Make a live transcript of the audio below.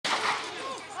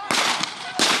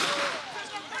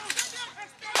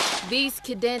These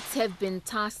cadets have been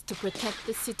tasked to protect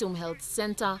the Situm Health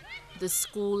Center, the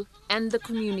school and the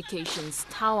communications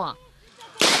tower.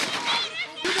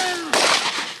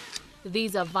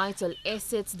 These are vital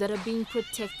assets that are being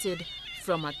protected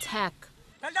from attack.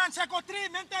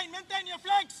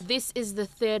 This is the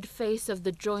third phase of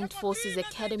the Joint Forces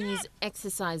Academy's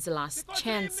exercise Last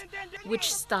Chance,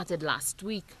 which started last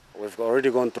week. We've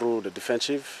already gone through the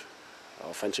defensive,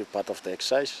 offensive part of the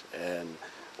exercise, and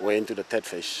we're into the third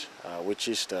phase, which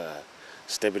is the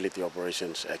stability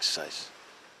operations exercise.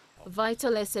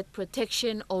 Vital Asset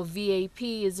Protection, or VAP,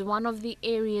 is one of the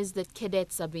areas that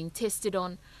cadets are being tested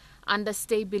on under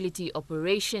stability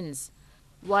operations.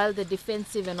 While the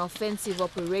defensive and offensive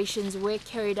operations were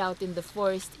carried out in the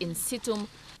forest in Situm,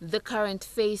 the current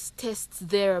phase tests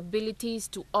their abilities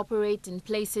to operate in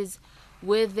places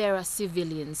where there are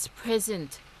civilians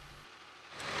present.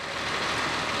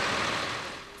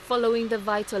 Following the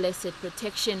vital asset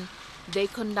protection, they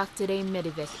conducted a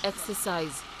medevac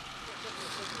exercise.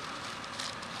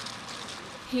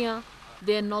 Here,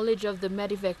 their knowledge of the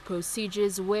medevac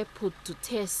procedures were put to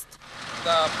test.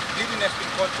 The bleeding has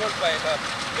been controlled by the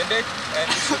bandage and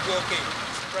it should be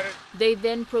okay. They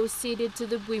then proceeded to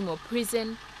the Buimo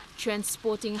prison,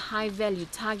 transporting high-value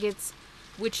targets,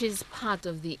 which is part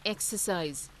of the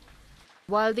exercise.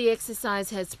 While the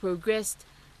exercise has progressed,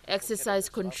 Exercise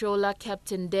Controller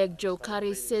Captain Degg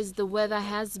Joekari says the weather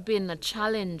has been a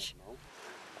challenge.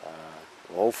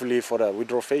 Hopefully for the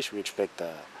withdrawal phase, we expect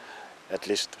at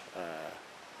least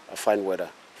a fine weather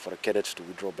for the cadets to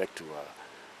withdraw back to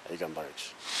Egan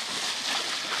Barracks.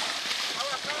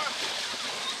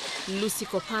 Lucy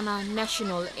Kopana,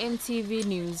 National EMTV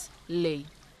News, Ley.